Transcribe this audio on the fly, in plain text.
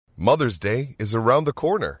Mother's Day is around the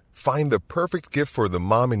corner. Find the perfect gift for the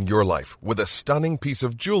mom in your life with a stunning piece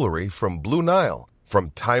of jewelry from Blue Nile.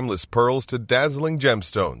 From timeless pearls to dazzling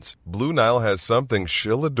gemstones, Blue Nile has something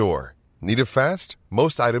she'll adore. Need it fast?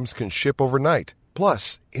 Most items can ship overnight.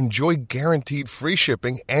 Plus, enjoy guaranteed free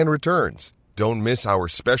shipping and returns. Don't miss our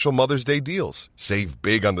special Mother's Day deals. Save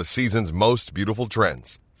big on the season's most beautiful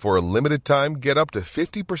trends. For a limited time, get up to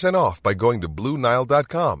 50% off by going to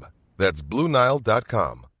BlueNile.com. That's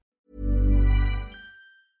BlueNile.com.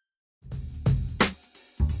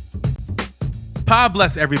 God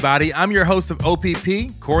bless everybody. I'm your host of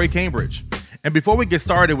OPP, Corey Cambridge. And before we get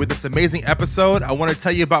started with this amazing episode, I want to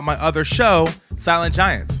tell you about my other show, Silent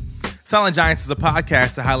Giants. Silent Giants is a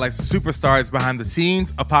podcast that highlights the superstars behind the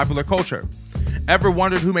scenes of popular culture. Ever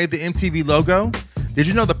wondered who made the MTV logo? Did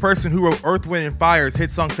you know the person who wrote Earth, Wind & Fire's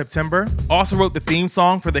hit song September also wrote the theme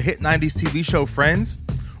song for the hit 90s TV show Friends?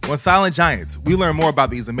 On Silent Giants, we learn more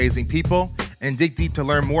about these amazing people and dig deep to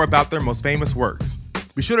learn more about their most famous works.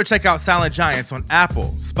 Be sure to check out Silent Giants on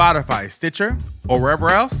Apple, Spotify, Stitcher, or wherever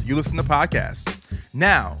else you listen to podcasts.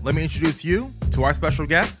 Now, let me introduce you to our special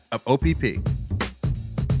guest of OPP.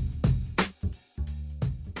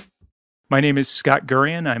 My name is Scott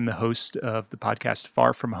Gurian. I'm the host of the podcast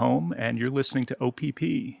Far From Home, and you're listening to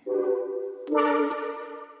OPP.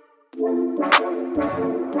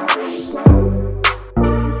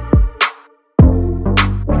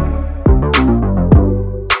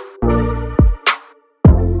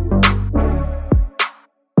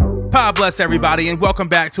 God bless everybody, and welcome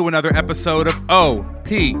back to another episode of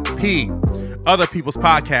OPP. Other People's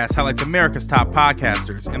Podcast highlights America's top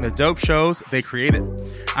podcasters and the dope shows they created.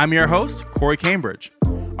 I'm your host, Corey Cambridge.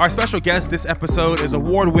 Our special guest this episode is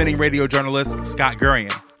award-winning radio journalist Scott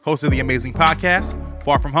Gurian, host of the amazing podcast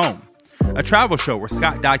Far From Home, a travel show where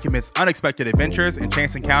Scott documents unexpected adventures and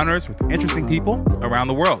chance encounters with interesting people around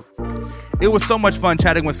the world. It was so much fun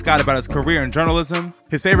chatting with Scott about his career in journalism,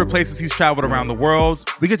 his favorite places he's traveled around the world.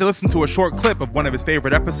 We get to listen to a short clip of one of his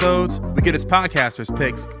favorite episodes. We get his podcasters'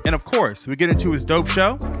 picks. And of course, we get into his dope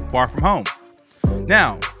show, Far From Home.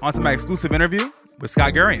 Now, on to my exclusive interview with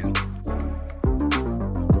Scott Gurian.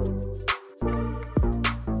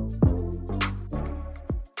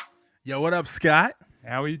 Yo, what up, Scott?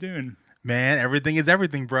 How are you doing? Man, everything is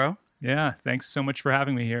everything, bro. Yeah, thanks so much for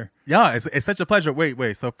having me here. Yeah, it's such a pleasure.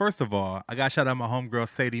 Wait. So first of all, I got to shout out my homegirl,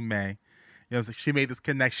 Sadie Mae. You know, she made this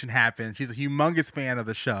connection happen. She's a humongous fan of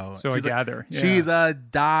the show. So she's I gather. Yeah. She's a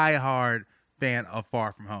diehard fan of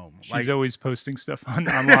Far From Home. She's always posting stuff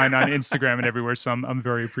online on Instagram and everywhere, so I'm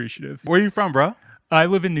very appreciative. Where are you from, bro? I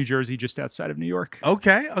live in New Jersey, just outside of New York.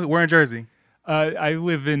 Okay. We're in Jersey. I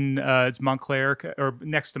live in it's Montclair, or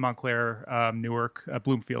next to Montclair, Newark.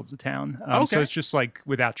 Bloomfield's a town. Okay. So it's just like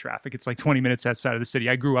without traffic. It's like 20 minutes outside of the city.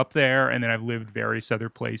 I grew up there, and then I've lived various other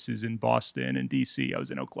places in Boston and D.C. I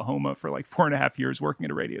was in Oklahoma for like 4.5 years working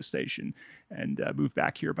at a radio station, and moved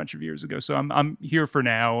back here a bunch of years ago. So I'm here for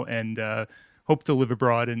now, and hope to live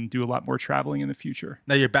abroad and do a lot more traveling in the future.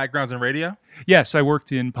 Now, your background's in radio? Yes, I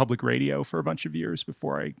worked in public radio for a bunch of years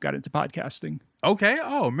before I got into podcasting. Okay.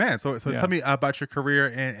 Oh, man. So Yeah. Tell me about your career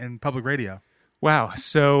in public radio. Wow.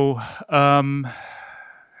 So how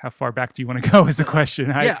far back do you want to go is a question.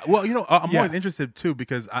 Yeah. Well, I'm always interested, too,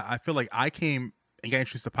 because I feel like I came and got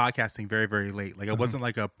introduced to podcasting very, very late. Like, I wasn't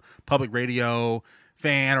like a public radio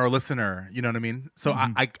fan or listener. You know what I mean? So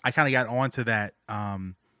I kind of got onto that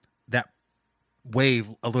that wave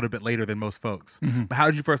a little bit later than most folks. But how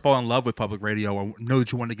did you first fall in love with public radio or know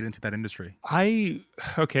that you wanted to get into that industry?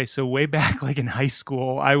 So way back like in high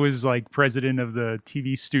school, I was like president of the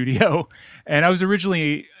TV studio, and I was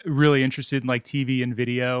originally really interested in like TV and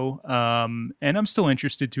video, and I'm still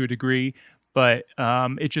interested to a degree, but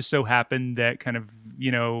it just so happened that kind of,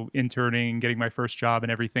 interning, getting my first job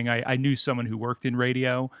and everything, I knew someone who worked in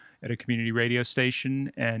radio at a community radio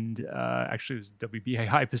station, and actually it was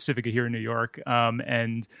WBAI Pacifica here in New York,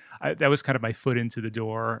 and that was kind of my foot into the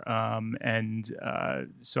door,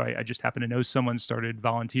 so I just happened to know someone, started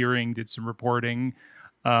volunteering, did some reporting,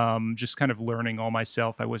 just kind of learning all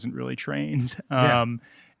myself. I wasn't really trained.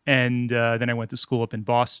 And then I went to school up in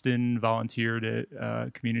Boston, volunteered at a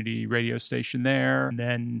community radio station there, and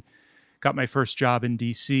then got my first job in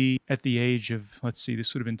D.C. at the age of,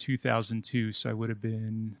 this would have been 2002, so I would have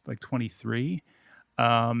been like 23.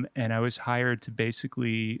 And I was hired to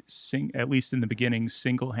basically at least in the beginning,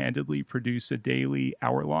 single-handedly produce a daily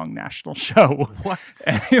hour-long national show. What?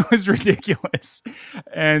 And it was ridiculous.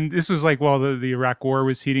 And this was like while the Iraq War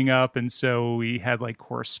was heating up, and so we had like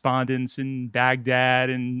correspondents in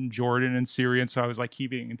Baghdad and Jordan and Syria, and so I was like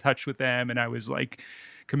keeping in touch with them, and I was like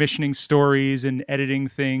commissioning stories and editing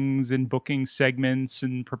things and booking segments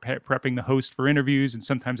and prepping the host for interviews. And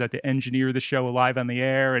sometimes I had to engineer the show live on the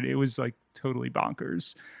air. And it was like totally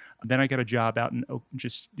bonkers. Then I got a job out in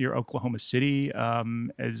just near Oklahoma City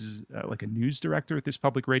as like a news director at this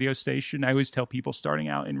public radio station. I always tell people starting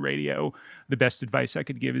out in radio, the best advice I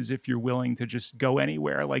could give is if you're willing to just go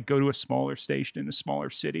anywhere, like go to a smaller station in a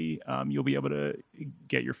smaller city, you'll be able to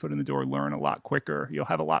get your foot in the door, learn a lot quicker. You'll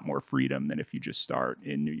have a lot more freedom than if you just start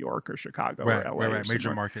in New York or Chicago or LA. Right,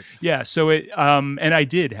 major markets. Yeah, so and I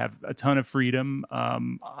did have a ton of freedom.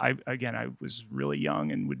 I was really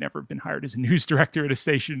young and would never have been hired as a news director at a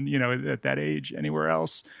station, at that age anywhere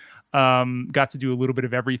else. Got to do a little bit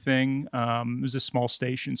of everything. It was a small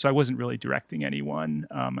station, so I wasn't really directing anyone.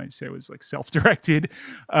 I'd say I was like self-directed.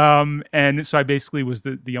 And so I basically was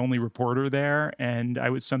the only reporter there. And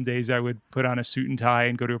some days I would put on a suit and tie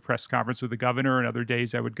and go to a press conference with the governor. And other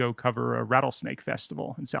days I would go cover a rattlesnake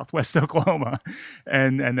festival in Southwest Oklahoma.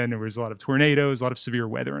 And then there was a lot of tornadoes, a lot of severe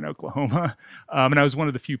weather in Oklahoma. And I was one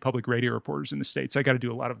of the few public radio reporters in the States. I got to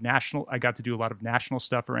do a lot of national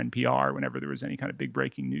stuff for NPR whenever there was any kind of big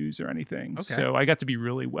breaking news or anything. Okay. So I got to be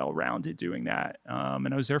really well-rounded doing that.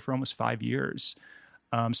 And I was there for almost 5 years.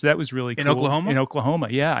 So that was really cool. In Oklahoma? In Oklahoma,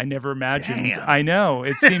 yeah. I never imagined. Damn. I know.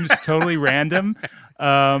 It seems totally random.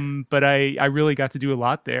 But I really got to do a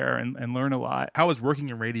lot there and learn a lot. How has working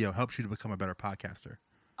in radio helped you to become a better podcaster?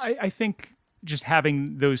 I think just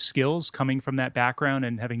having those skills coming from that background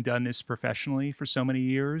and having done this professionally for so many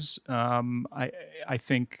years, I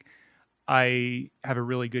think I have a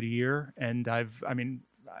really good ear, and I've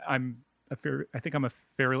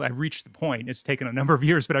reached the point. It's taken a number of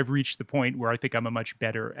years, but I've reached the point where I think I'm a much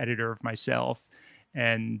better editor of myself.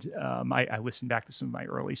 And I listen back to some of my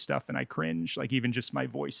early stuff and I cringe, like even just my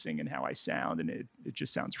voicing and how I sound, and it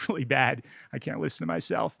just sounds really bad. I can't listen to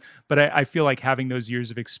myself. But I feel like having those years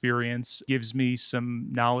of experience gives me some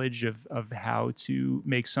knowledge of how to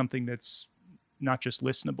make something that's not just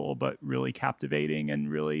listenable, but really captivating and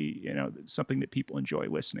really, something that people enjoy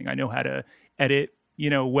listening. I know how to edit,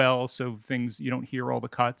 well, so things, you don't hear all the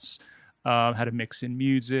cuts, how to mix in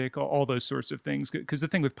music, all those sorts of things. Because the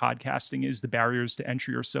thing with podcasting is the barriers to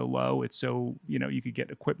entry are so low. It's so, you could get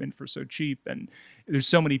equipment for so cheap. And there's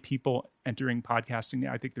so many people entering podcasting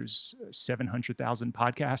now. I think there's 700,000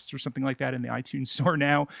 podcasts or something like that in the iTunes store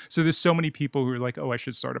now. So there's so many people who are like, oh, I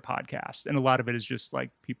should start a podcast. And a lot of it is just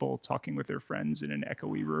like people talking with their friends in an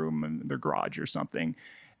echoey room in their garage or something.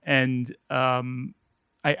 And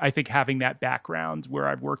I think having that background where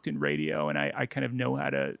I've worked in radio and I kind of know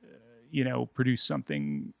how to produce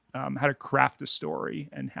something, how to craft a story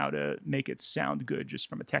and how to make it sound good just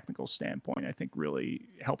from a technical standpoint, I think really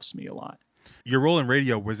helps me a lot. Your role in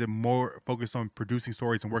radio, was it more focused on producing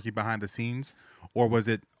stories and working behind the scenes, or was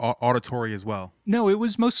it auditory as well? No, it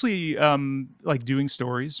was mostly like doing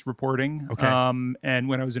stories, reporting. Okay. And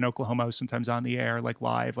when I was in Oklahoma, I was sometimes on the air, like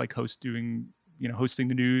live, like hosting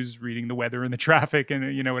the news, reading the weather and the traffic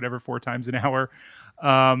and, whatever, 4 times an hour.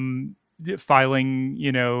 Filing,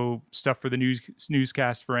 stuff for the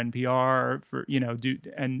newscast for NPR, for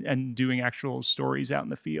and doing actual stories out in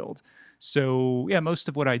the field. So yeah, most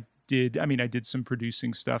of what I did, I did some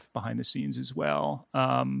producing stuff behind the scenes as well,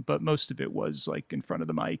 but most of it was like in front of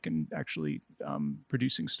the mic and actually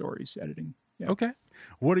producing stories, editing. Yeah. Okay,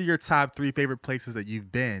 what are your top 3 favorite places that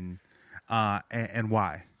you've been, and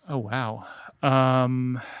why? Oh wow,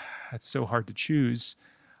 that's so hard to choose.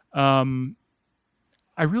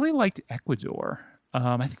 I really liked Ecuador.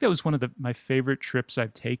 I think that was one of my favorite trips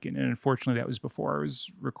I've taken. And unfortunately, that was before I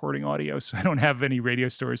was recording audio, so I don't have any radio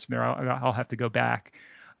stories from there. I'll have to go back.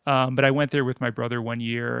 But I went there with my brother one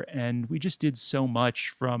year, and we just did so much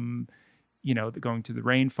from, going to the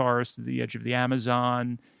rainforest, to the edge of the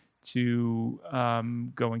Amazon, to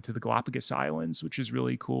going to the Galapagos Islands, which is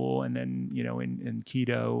really cool. And then, in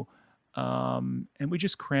Quito. And we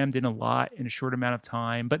just crammed in a lot in a short amount of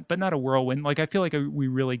time, but not a whirlwind. Like I feel like we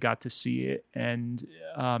really got to see it, and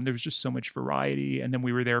there was just so much variety. And then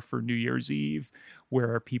we were there for New Year's Eve,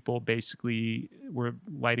 where people basically were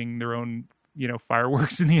lighting their own,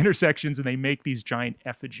 fireworks in the intersections, and they make these giant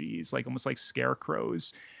effigies, like almost like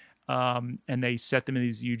scarecrows. And they set them in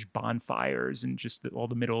these huge bonfires and just all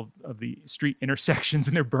the middle of the street intersections,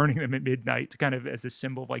 and they're burning them at midnight to kind of as a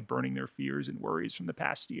symbol of like burning their fears and worries from the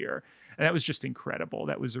past year. And that was just incredible.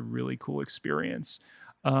 That was a really cool experience.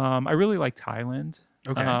 I really like Thailand.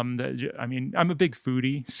 Okay. I'm a big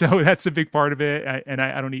foodie, so that's a big part of it.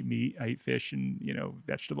 I don't eat meat. I eat fish and,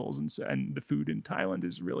 vegetables, and the food in Thailand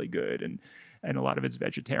is really good. And a lot of it's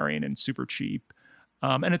vegetarian and super cheap.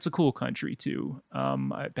 And it's a cool country too.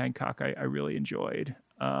 Bangkok, I really enjoyed.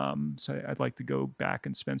 So I'd like to go back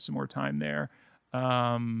and spend some more time there.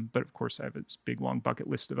 But of course, I have a big, long bucket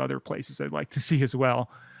list of other places I'd like to see as well.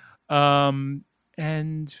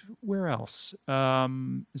 And where else?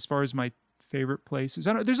 As far as my favorite places,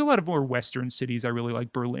 there's a lot of more Western cities I really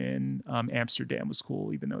like. Berlin, Amsterdam was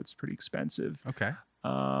cool, even though it's pretty expensive. Okay.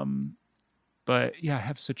 But yeah, I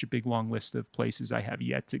have such a big, long list of places I have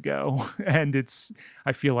yet to go. And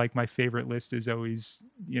I feel like my favorite list is always,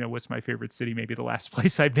 what's my favorite city? Maybe the last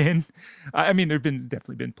place I've been. I mean, there've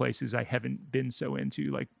definitely been places I haven't been so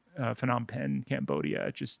into, like Phnom Penh, Cambodia.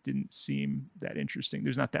 It just didn't seem that interesting.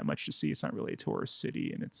 There's not that much to see. It's not really a tourist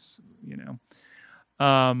city, and it's,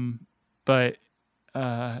 but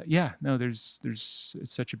yeah, no, it's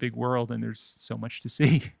such a big world, and there's so much to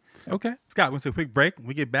see. Okay. Scott, let's take a quick break. When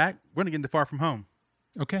we get back, we're going to get into Far From Home.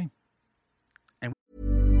 Okay.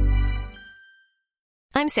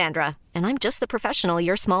 I'm Sandra, and I'm just the professional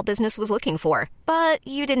your small business was looking for. But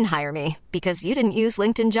you didn't hire me because you didn't use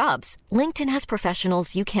LinkedIn Jobs. LinkedIn has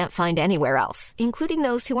professionals you can't find anywhere else, including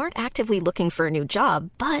those who aren't actively looking for a new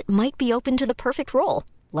job, but might be open to the perfect role,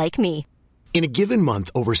 like me. In a given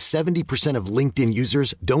month, over 70% of LinkedIn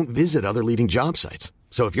users don't visit other leading job sites.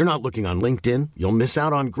 So if you're not looking on LinkedIn, you'll miss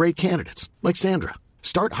out on great candidates like Sandra.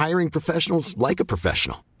 Start hiring professionals like a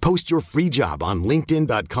professional. Post your free job on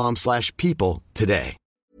linkedin.com/people today.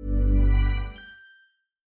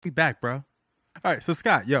 Be back, bro. All right. So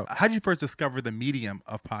Scott, how did you first discover the medium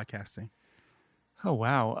of podcasting? Oh,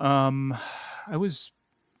 wow. I was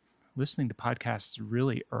listening to podcasts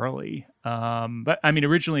really early. But I mean,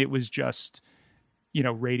 originally it was just,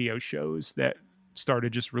 radio shows that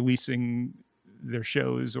started just releasing their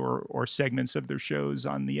shows or segments of their shows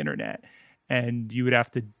on the internet. And you would have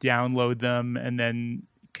to download them and then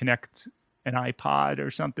connect an iPod or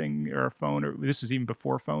something, or a phone, or this is even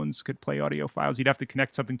before phones could play audio files. You'd have to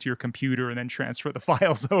connect something to your computer and then transfer the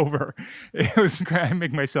files over. It was, I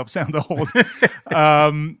make myself sound old.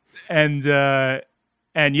 And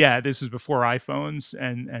yeah, this was before iPhones,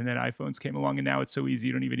 and then iPhones came along, and now it's so easy.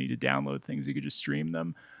 You don't even need to download things. You could just stream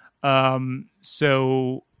them.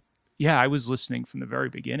 So yeah, I was listening from the very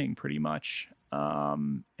beginning pretty much. There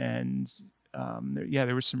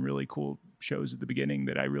were some really cool shows at the beginning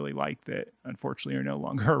that I really liked that unfortunately are no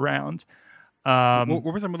longer around. What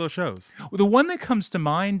were some of those shows? Well, the one that comes to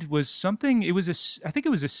mind was something. I think it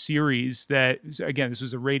was a series that, again, this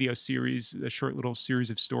was a radio series, a short little series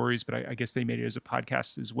of stories, but I guess they made it as a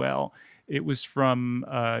podcast as well. It was from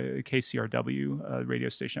KCRW, a radio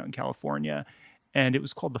station out in California, and it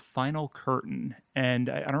was called The Final Curtain. And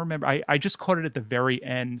I don't remember. I just caught it at the very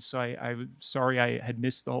end, so I'm sorry I had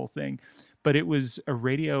missed the whole thing. But it was a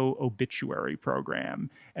radio obituary program,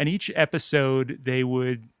 and each episode they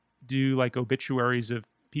would do like obituaries of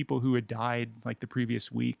people who had died like the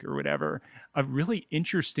previous week or whatever, of really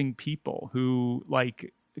interesting people who,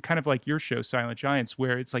 like, kind of like your show Silent Giants,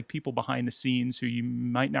 where it's like people behind the scenes who you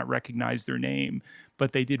might not recognize their name,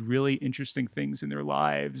 but they did really interesting things in their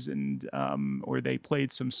lives, and or they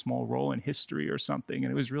played some small role in history or something,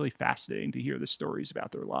 and it was really fascinating to hear the stories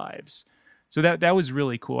about their lives. So that was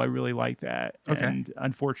really cool. I really liked that. Okay. And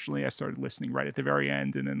unfortunately, I started listening right at the very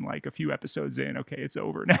end, and then like a few episodes in, okay, it's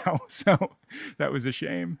over now. So that was a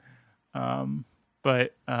shame. I'm such a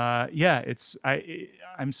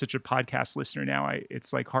podcast listener now.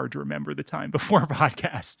 It's like hard to remember the time before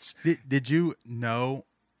podcasts. Did you know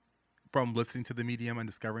from listening to the medium and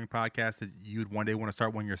discovering podcasts that you'd one day want to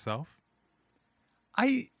start one yourself?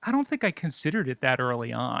 I don't think I considered it that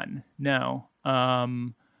early on. No.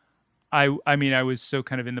 I mean, I was so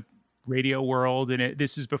kind of in the radio world, and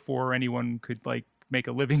this is before anyone could like make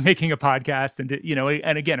a living making a podcast. And,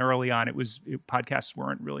 and again, early on, podcasts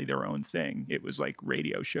weren't really their own thing. It was like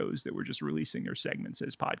radio shows that were just releasing their segments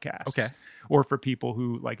as podcasts. Okay. Or for people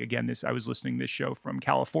who, like, again, I was listening to this show from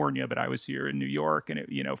California, but I was here in New York, and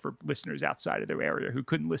for listeners outside of their area who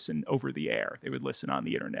couldn't listen over the air, they would listen on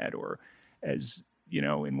the internet or as,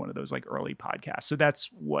 in one of those like early podcasts. So that's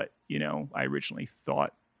what, I originally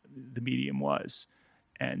thought the medium was.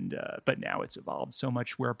 And but now it's evolved so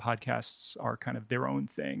much where podcasts are kind of their own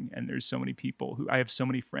thing, and there's so many people I have so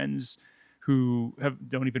many friends who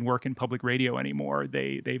don't even work in public radio anymore.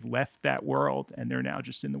 They've left that world, and they're now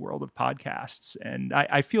just in the world of podcasts. And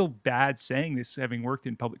I feel bad saying this, having worked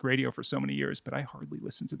in public radio for so many years, but I hardly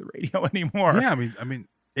listen to the radio anymore. Yeah, I mean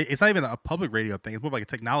it's not even a public radio thing. It's more like a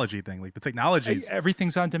technology thing. Like the technology,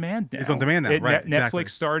 everything's on demand now. It's on demand now, right? Netflix exactly.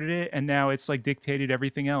 started it, and now it's like dictated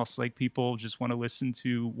everything else. Like people just want to listen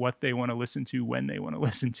to what they want to listen to when they want to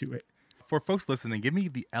listen to it. For folks listening, give me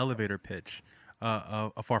the elevator pitch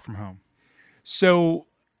of Far From Home. So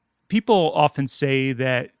people often say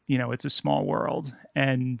that, it's a small world,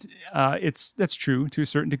 and that's true to a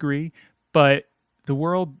certain degree, but the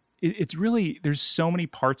world, it's really, there's so many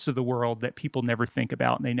parts of the world that people never think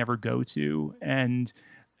about and they never go to. And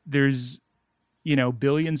there's,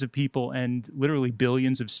 billions of people and literally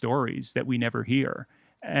billions of stories that we never hear.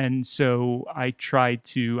 And so I try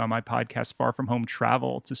to, on my podcast, Far From Home,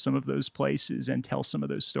 travel to some of those places and tell some of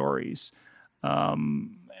those stories. I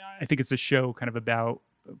think it's a show kind of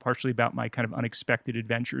partially about my kind of unexpected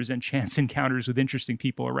adventures and chance encounters with interesting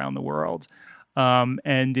people around the world.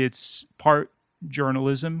 And it's part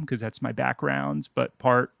journalism, because that's my background, but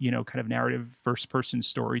part, kind of narrative first-person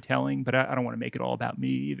storytelling. But I don't want to make it all about me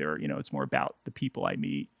either. It's more about the people I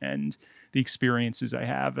meet and the experiences I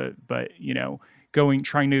have. But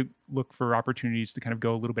trying to look for opportunities to kind of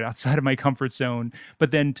go a little bit outside of my comfort zone,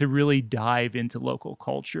 but then to really dive into local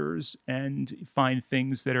cultures and find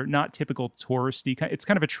things that are not typical touristy. It's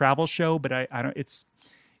kind of a travel show, but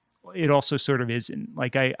it also sort of isn't.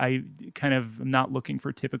 Like I kind of am not looking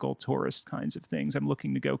for typical tourist kinds of things. I'm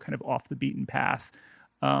looking to go kind of off the beaten path,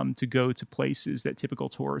 to go to places that typical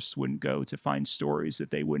tourists wouldn't go, to find stories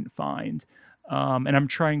that they wouldn't find. And I'm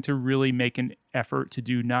trying to really make an effort to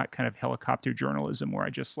do not kind of helicopter journalism where I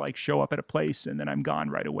just like show up at a place and then I'm gone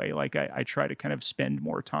right away. Like I try to kind of spend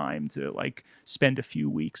more time, to like spend a few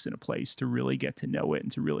weeks in a place to really get to know it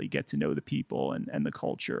and to really get to know the people and the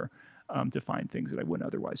culture, to find things that I wouldn't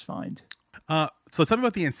otherwise find. So tell me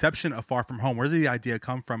about the inception of Far From Home. Where did the idea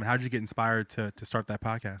come from, and how did you get inspired to start that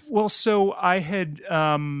podcast? Well, so I had,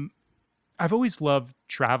 I've always loved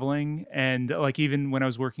traveling, and like even when I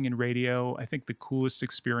was working in radio, I think the coolest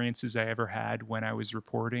experiences I ever had when I was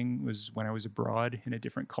reporting was when I was abroad in a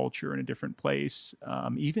different culture, in a different place.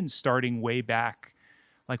 Even starting way back,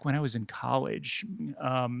 like when I was in college.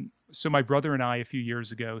 So my brother and I, a few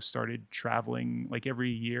years ago, started traveling like every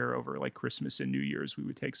year over like Christmas and New Year's. We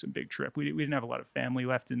would take some big trip. We didn't have a lot of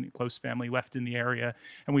close family left in the area.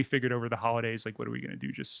 And we figured over the holidays, like, what are we going to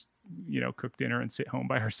do? Just, cook dinner and sit home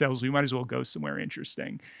by ourselves. We might as well go somewhere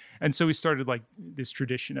interesting. And so we started like this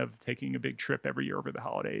tradition of taking a big trip every year over the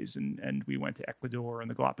holidays. And we went to Ecuador and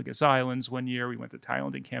the Galapagos Islands one year. We went to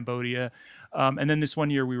Thailand and Cambodia. And then this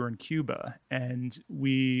one year we were in Cuba, and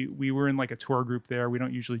we were in like a tour group there. We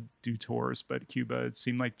don't usually do tours, but Cuba, it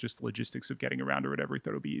seemed like just the logistics of getting around or whatever, we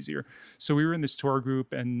thought it would be easier. So we were in this tour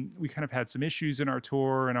group, and we kind of had some issues in our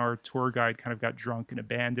tour, and our tour guide kind of got drunk and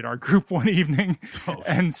abandoned our group one evening. Oh.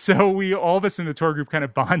 And so all of us in the tour group kind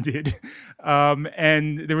of bonded.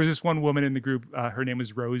 And there was this one woman in the group, her name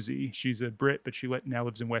was Rosie. She's a Brit, but she now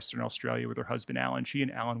lives in Western Australia with her husband, Alan. She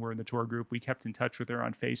and Alan were in the tour group. We kept in touch with her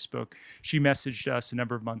on Facebook. She messaged us a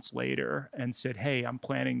number of months later and said, "Hey, I'm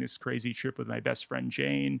planning this crazy trip with my best friend,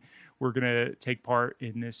 Jane. We're going to take part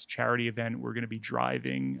in this charity event. We're going to be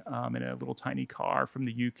driving in a little tiny car from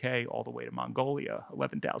the UK all the way to Mongolia,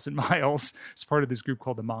 11,000 miles. It's part of this group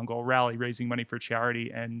called the Mongol Rally, raising money for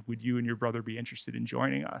charity. And would you and your brother be interested in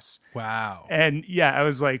joining us?" Wow. And yeah, I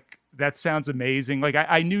was like, that sounds amazing. Like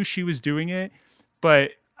I knew she was doing it,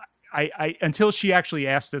 but I until she actually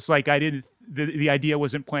asked us, like the idea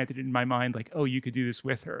wasn't planted in my mind, like, oh, you could do this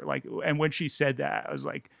with her. Like, and when she said that, I was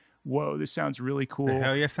like, whoa, this sounds really cool.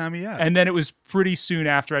 Hell yeah, sign me up. And then it was pretty soon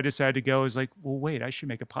after I decided to go, I was like, well, wait, I should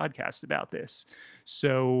make a podcast about this.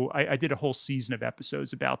 So I did a whole season of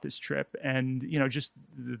episodes about this trip, and, just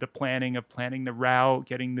the planning the route,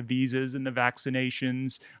 getting the visas and the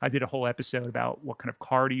vaccinations. I did a whole episode about what kind of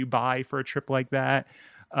car do you buy for a trip like that.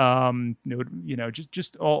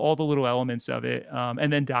 Just all the little elements of it.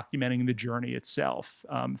 And then documenting the journey itself,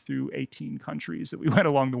 through 18 countries that we went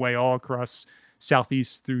along the way, all across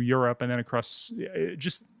Southeast through Europe, and then across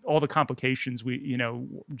just all the complications,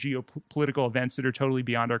 geopolitical events that are totally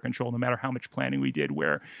beyond our control, no matter how much planning we did,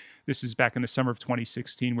 where this is back in the summer of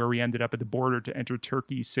 2016, where we ended up at the border to enter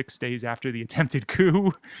Turkey 6 days after the attempted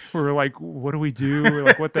coup. We're like, what do we do? We're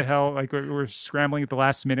like, what the hell? Like, we're scrambling at the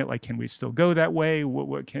last minute. Like, can we still go that way?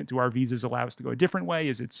 Do our visas allow us to go a different way?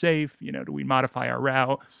 Is it safe? Do we modify our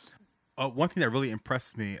route? One thing that really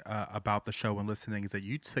impressed me about the show and listening is that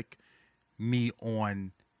you took me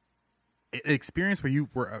on an experience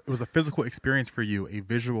where it was a physical experience for you, a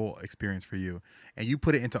visual experience for you, and you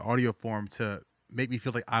put it into audio form to make me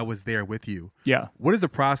feel like I was there with you. Yeah. What is the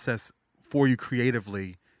process for you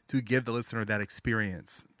creatively to give the listener that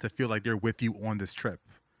experience, to feel like they're with you on this trip?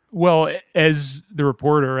 Well, as the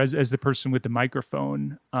reporter, as the person with the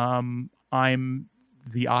microphone, I'm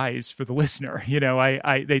the eyes for the listener.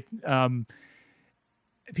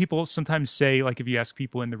 People sometimes say, like, if you ask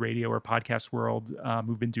people in the radio or podcast world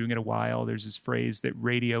who've been doing it a while, there's this phrase that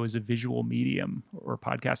radio is a visual medium, or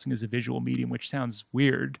podcasting is a visual medium, which sounds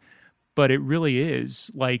weird. but it really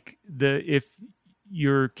is like if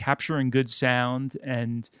you're capturing good sound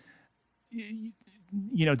and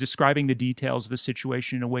describing the details of a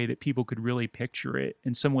situation in a way that people could really picture it.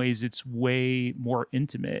 In some ways, it's way more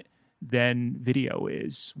intimate than video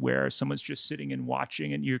is, where someone's just sitting and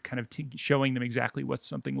watching and you're kind of showing them exactly what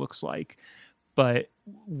something looks like. But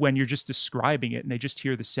when you're just describing it and they just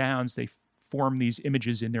hear the sounds, they form these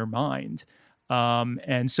images in their mind.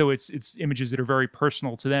 And so it's images that are very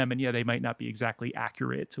personal to them. And yeah, they might not be exactly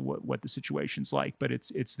accurate to what the situation's like, but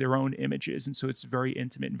it's their own images. And so it's very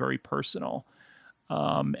intimate and very personal.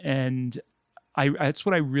 And that's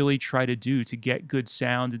what I really try to do, to get good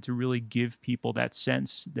sound and to really give people that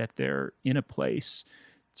sense that they're in a place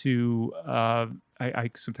to,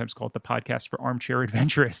 I sometimes call it the podcast for armchair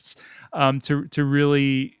adventurists, to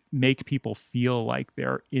really make people feel like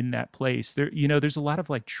they're in that place. There's a lot of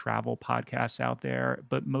like travel podcasts out there,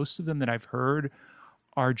 but most of them that I've heard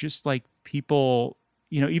are just like people,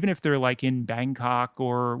 even if they're like in Bangkok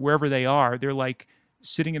or wherever they are, they're like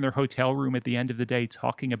sitting in their hotel room at the end of the day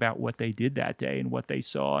talking about what they did that day and what they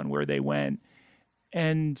saw and where they went.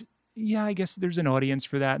 And yeah, I guess there's an audience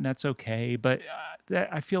for that and that's okay. But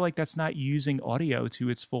I feel like that's not using audio to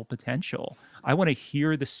its full potential. I want to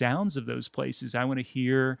hear the sounds of those places. I want to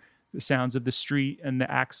hear the sounds of the street and the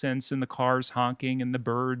accents and the cars honking and the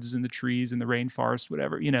birds and the trees and the rainforest,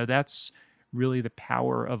 whatever. That's really the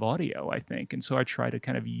power of audio, I think. And so I try to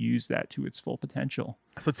kind of use that to its full potential.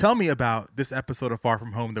 So tell me about this episode of Far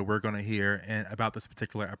From Home that we're going to hear, and about this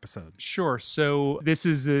particular episode. Sure. So this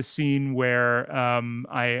is a scene where I'm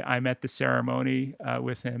at the ceremony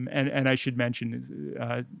with him. And I should mention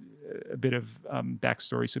a bit of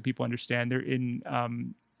backstory so people understand. They're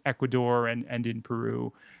in Ecuador and in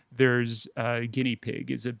Peru. There's guinea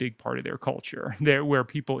pig is a big part of their culture. There, where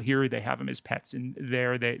people here, they have them as pets, and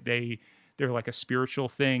there they're like a spiritual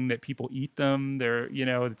thing that people eat them. They're,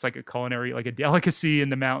 it's like a culinary, like a delicacy in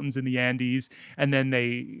the mountains in the Andes. And then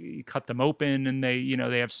they cut them open and they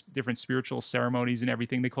have different spiritual ceremonies and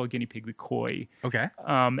everything. They call a guinea pig the koi. Okay.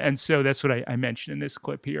 And so that's what I mentioned in this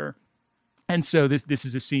clip here. And so this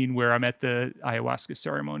is a scene where I'm at the ayahuasca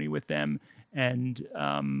ceremony with them. And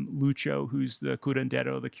Lucho, who's the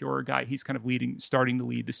curandero, the cure guy, he's kind of starting to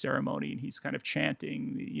lead the ceremony, and he's kind of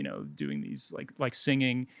chanting, doing these like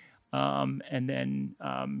singing. And then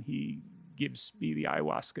he gives me the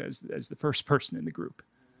ayahuasca as the first person in the group.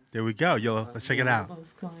 There we go, yo. Let's check it out.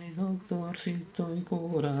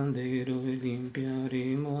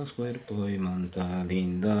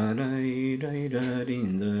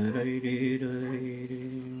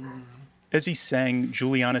 As he sang,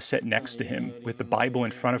 Juliana sat next to him with the Bible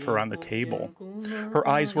in front of her on the table. Her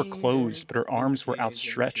eyes were closed, but her arms were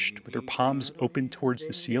outstretched with her palms open towards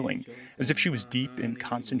the ceiling, as if she was deep in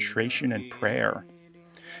concentration and prayer.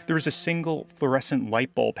 There was a single fluorescent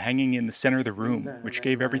light bulb hanging in the center of the room, which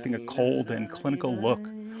gave everything a cold and clinical look,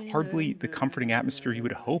 hardly the comforting atmosphere you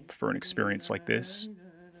would hope for an experience like this.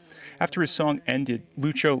 After his song ended,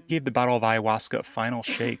 Lucho gave the bottle of ayahuasca a final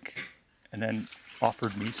shake, and then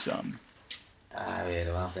offered me some. A ver,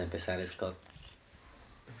 vamos a empezar, Scott.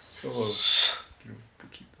 Solo.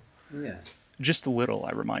 Yeah. Just a little,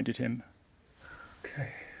 I reminded him.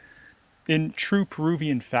 Okay. In true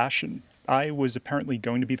Peruvian fashion, I was apparently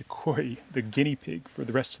going to be the koi, the guinea pig, for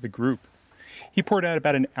the rest of the group. He poured out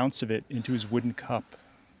about an ounce of it into his wooden cup.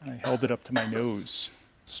 I held it up to my nose.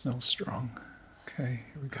 Smells strong. Okay,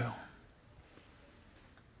 here we go.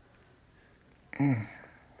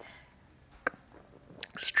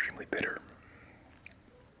 Extremely bitter.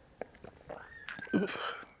 Ugh.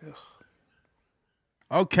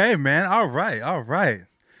 Okay, man. All right.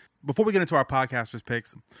 Before we get into our podcasters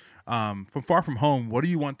picks, from Far From Home, what do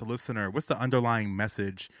you want the listener, what's the underlying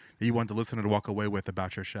message that you want the listener to walk away with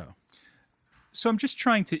about your show? So I'm just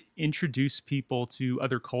trying to introduce people to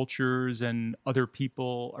other cultures and other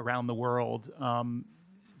people around the world,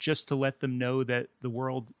 just to let them know that the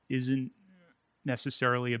world isn't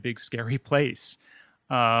necessarily a big, scary place.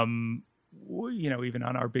 Even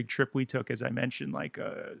on our big trip we took, as I mentioned, like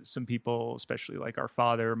some people, especially like our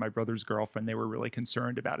father, my brother's girlfriend, they were really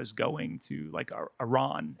concerned about us going to like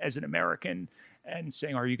Iran as an American and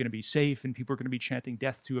saying, are you going to be safe? And people are going to be chanting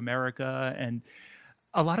death to America. And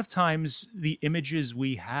a lot of times the images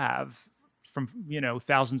we have from,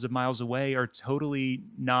 thousands of miles away are totally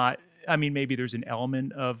not, maybe there's an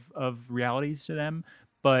element of realities to them,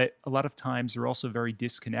 but a lot of times they're also very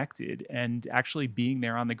disconnected. And actually being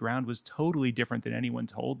there on the ground was totally different than anyone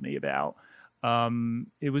told me about.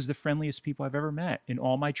 It was the friendliest people I've ever met in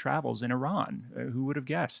all my travels in Iran. Who would have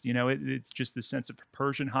guessed? It's just the sense of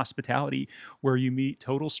Persian hospitality where you meet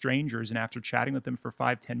total strangers, and after chatting with them for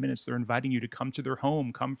 5-10 minutes, they're inviting you to come to their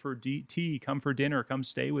home, come for tea, come for dinner, come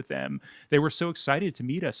stay with them. They were so excited to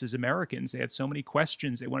meet us as Americans. They had so many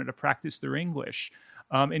questions. They wanted to practice their English.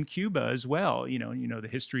 In Cuba as well, the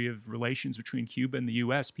history of relations between Cuba and the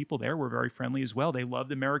U.S. People there were very friendly as well. They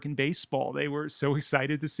loved American baseball. They were so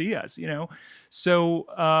excited to see us. So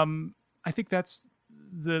I think that's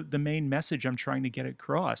the main message I'm trying to get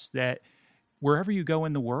across, that wherever you go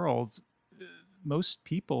in the world, most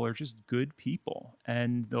people are just good people,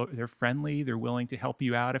 and they're friendly. They're willing to help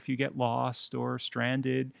you out if you get lost or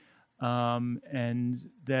stranded, and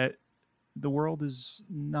that the world is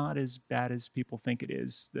not as bad as people think it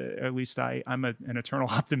is. At least I'm an eternal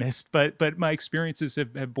optimist, but my experiences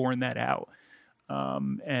have borne that out.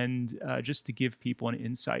 And just to give people an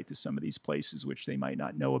insight to some of these places which they might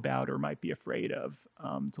not know about or might be afraid of,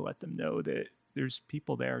 to let them know that there's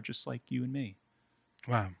people there just like you and me.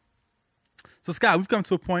 Wow. So, Scott, we've come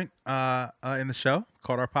to a point in the show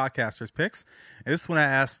called our Podcasters Picks. And this is when I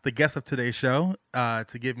ask the guests of today's show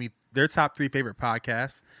to give me their top 3 favorite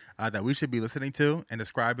podcasts that we should be listening to and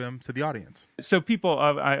describe them to the audience. So people,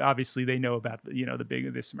 obviously, they know about the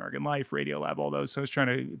big This American Life, Radiolab, all those. So I was trying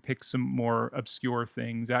to pick some more obscure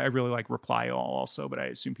things. I really like Reply All also, but I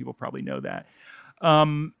assume people probably know that.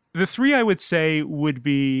 The 3 I would say would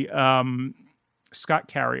be Scott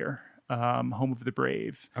Carrier. Home of the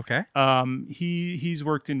Brave. Okay. He's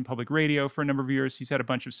worked in public radio for a number of years. He's had a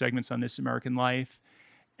bunch of segments on This American Life.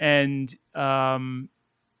 And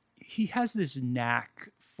he has this knack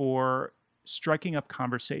for striking up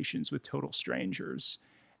conversations with total strangers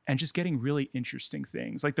and just getting really interesting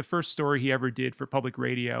things. Like the first story he ever did for public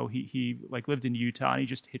radio, he lived in Utah and he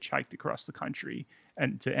just hitchhiked across the country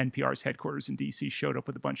and to NPR's headquarters in DC, showed up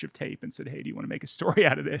with a bunch of tape and said, "Hey, do you want to make a story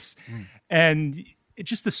out of this?" And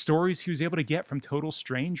just the stories he was able to get from total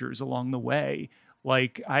strangers along the way.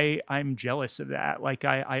 Like I'm jealous of that. Like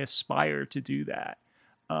I aspire to do that.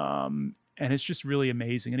 And it's just really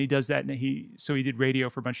amazing. And he does that. And he did radio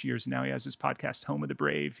for a bunch of years. And now he has his podcast, Home of the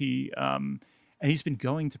Brave. And he's been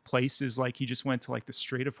going to places like he just went to like the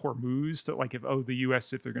Strait of Hormuz to like, the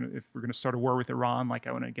U.S., if we're going to start a war with Iran, like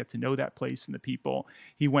I want to get to know that place and the people.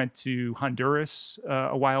 He went to Honduras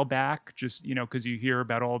a while back, just, because you hear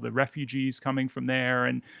about all the refugees coming from there.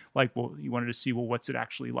 And like, well, he wanted to see, what's it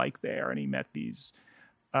actually like there? And he met these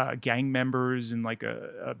gang members in like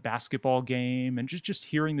a basketball game, and just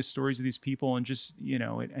hearing the stories of these people and just,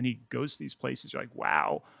 and he goes to these places, you're like,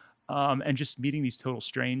 wow. And just meeting these total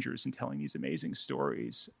strangers and telling these amazing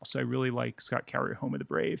stories. So I really like Scott Carrier, Home of the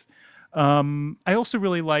Brave. I also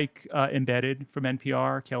really like Embedded from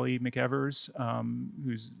NPR, Kelly McEvers,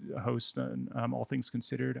 who's a host on All Things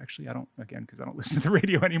Considered. Actually, because I don't listen to the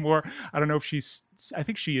radio anymore. I don't know if I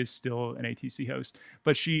think she is still an ATC host,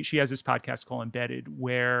 but she has this podcast called Embedded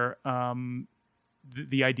where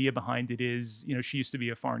the idea behind it is, she used to be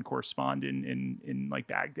a foreign correspondent in like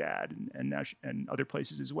Baghdad and other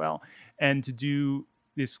places as well. And to do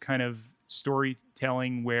this kind of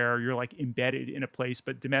storytelling where you're like embedded in a place,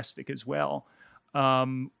 but domestic as well,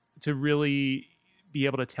 to really be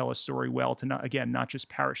able to tell a story well, to not just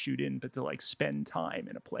parachute in, but to like spend time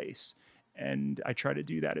in a place. And I try to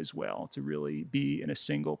do that as well, to really be in a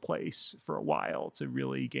single place for a while, to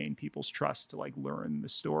really gain people's trust, to like learn the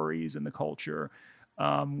stories and the culture,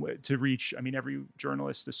 to reach, every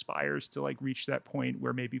journalist aspires to like reach that point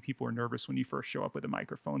where maybe people are nervous when you first show up with a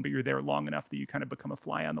microphone, but you're there long enough that you kind of become a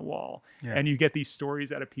fly on the wall. Yeah. And you get these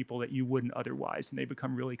stories out of people that you wouldn't otherwise, and they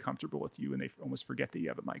become really comfortable with you and they almost forget that you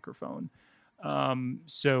have a microphone.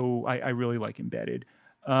 So I really like Embedded.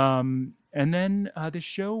 And then this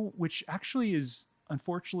show, which actually is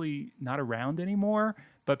unfortunately not around anymore,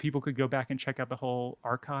 but people could go back and check out the whole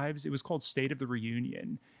archives. It was called State of the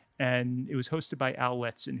Reunion. And it was hosted by Al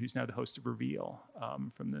Letson, who's now the host of Reveal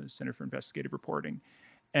from the Center for Investigative Reporting.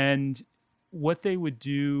 And what they would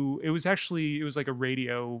do, it was like a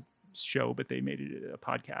radio show, but they made it a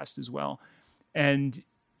podcast as well. And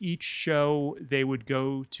each show, they would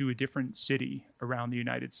go to a different city around the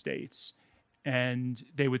United States. And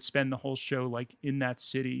they would spend the whole show like in that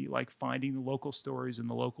city, like finding the local stories and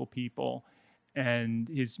the local people. And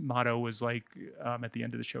his motto was like, at the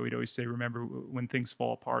end of the show, he'd always say, remember, when things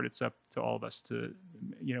fall apart, it's up to all of us to,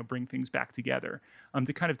 bring things back together,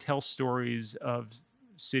 to kind of tell stories of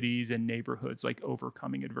cities and neighborhoods, like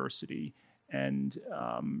overcoming adversity and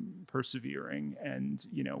persevering. And,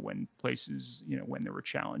 when places, when there were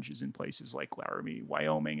challenges in places like Laramie,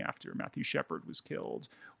 Wyoming, after Matthew Shepard was killed,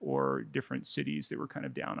 or different cities that were kind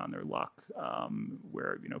of down on their luck,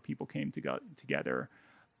 where, people came together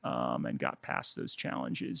and got past those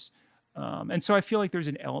challenges. And so I feel like there's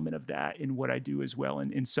an element of that in what I do as well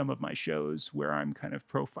in some of my shows, where I'm kind of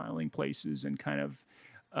profiling places and kind of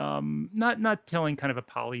not telling kind of a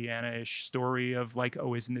Pollyanna-ish story of like,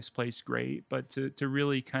 oh, isn't this place great? But to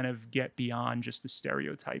really kind of get beyond just the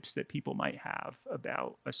stereotypes that people might have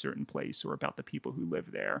about a certain place or about the people who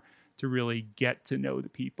live there, to really get to know the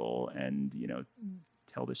people and,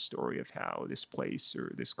 tell the story of how this place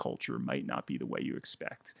or this culture might not be the way you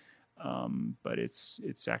expect. But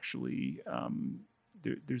it's actually,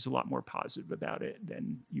 there's a lot more positive about it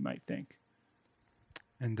than you might think.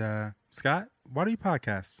 And Scott, why do you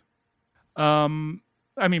podcast? I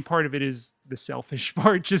mean, part of it is the selfish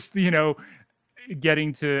part, just,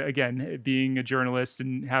 getting to, again, being a journalist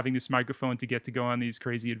and having this microphone to get to go on these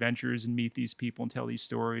crazy adventures and meet these people and tell these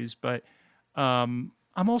stories. But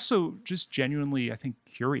I'm also just genuinely, I think,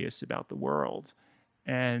 curious about the world.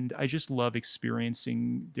 And I just love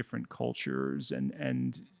experiencing different cultures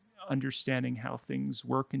and understanding how things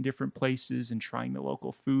work in different places and trying the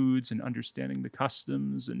local foods and understanding the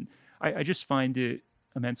customs. And I just find it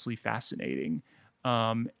immensely fascinating.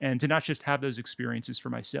 And to not just have those experiences for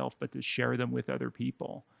myself, but to share them with other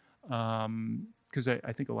people. Because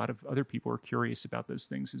I think a lot of other people are curious about those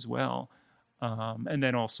things as well. And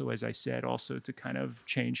then also, as I said, also to kind of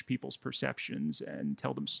change people's perceptions and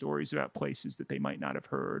tell them stories about places that they might not have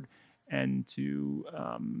heard, and to,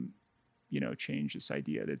 change this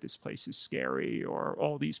idea that this place is scary, or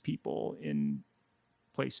all these people in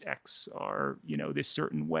place X are, this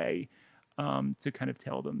certain way, to kind of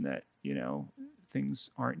tell them that, things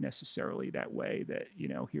aren't necessarily that way, that,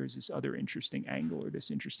 here's this other interesting angle or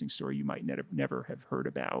this interesting story you might never have heard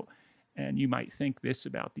about. And you might think this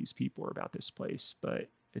about these people or about this place, but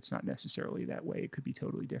it's not necessarily that way. It could be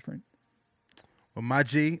totally different. Well, my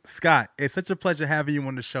G, Scott, it's such a pleasure having you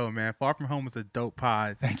on the show, man. Far From Home is a dope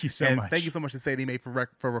pod. Thank you so much. Thank you so much to Sadie Mae for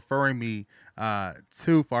referring me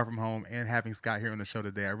to Far From Home and having Scott here on the show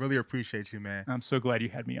today. I really appreciate you, man. I'm so glad you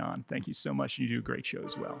had me on. Thank you so much. You do a great show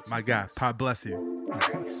as well. My God, pod bless you.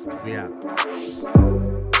 Thanks. We out.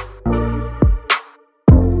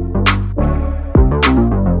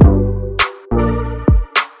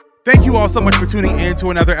 Thank you all so much for tuning in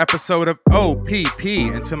to another episode of OPP,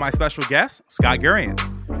 and to my special guest, Scott Gurian.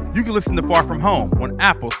 You can listen to Far From Home on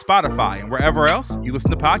Apple, Spotify, and wherever else you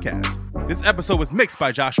listen to podcasts. This episode was mixed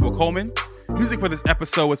by Joshua Coleman. Music for this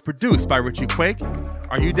episode was produced by Richie Quake.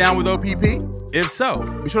 Are you down with OPP? If so,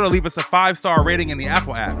 be sure to leave us a 5-star rating in the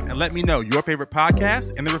Apple app and let me know your favorite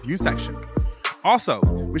podcast in the review section. Also,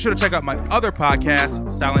 be sure to check out my other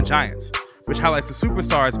podcast, Silent Giants, which highlights the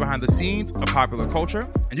superstars behind the scenes of popular culture.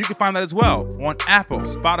 And you can find that as well on Apple,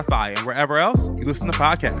 Spotify, and wherever else you listen to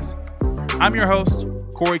podcasts. I'm your host,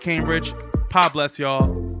 Corey Cambridge. God bless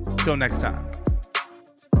y'all. Till next time.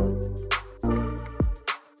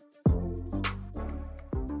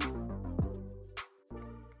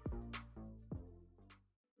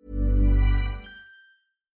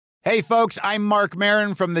 Hey, folks, I'm Mark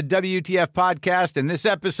Maron from the WTF Podcast, and this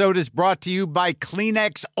episode is brought to you by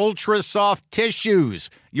Kleenex Ultra Soft Tissues,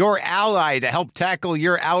 your ally to help tackle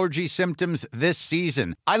your allergy symptoms this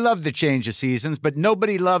season. I love the change of seasons, but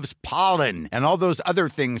nobody loves pollen and all those other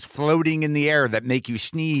things floating in the air that make you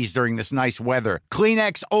sneeze during this nice weather.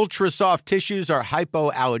 Kleenex Ultra Soft Tissues are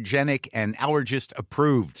hypoallergenic and allergist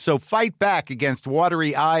approved, so fight back against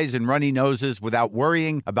watery eyes and runny noses without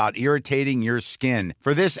worrying about irritating your skin.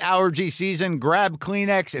 For this allergy season, grab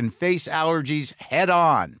Kleenex and face allergies head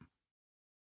on.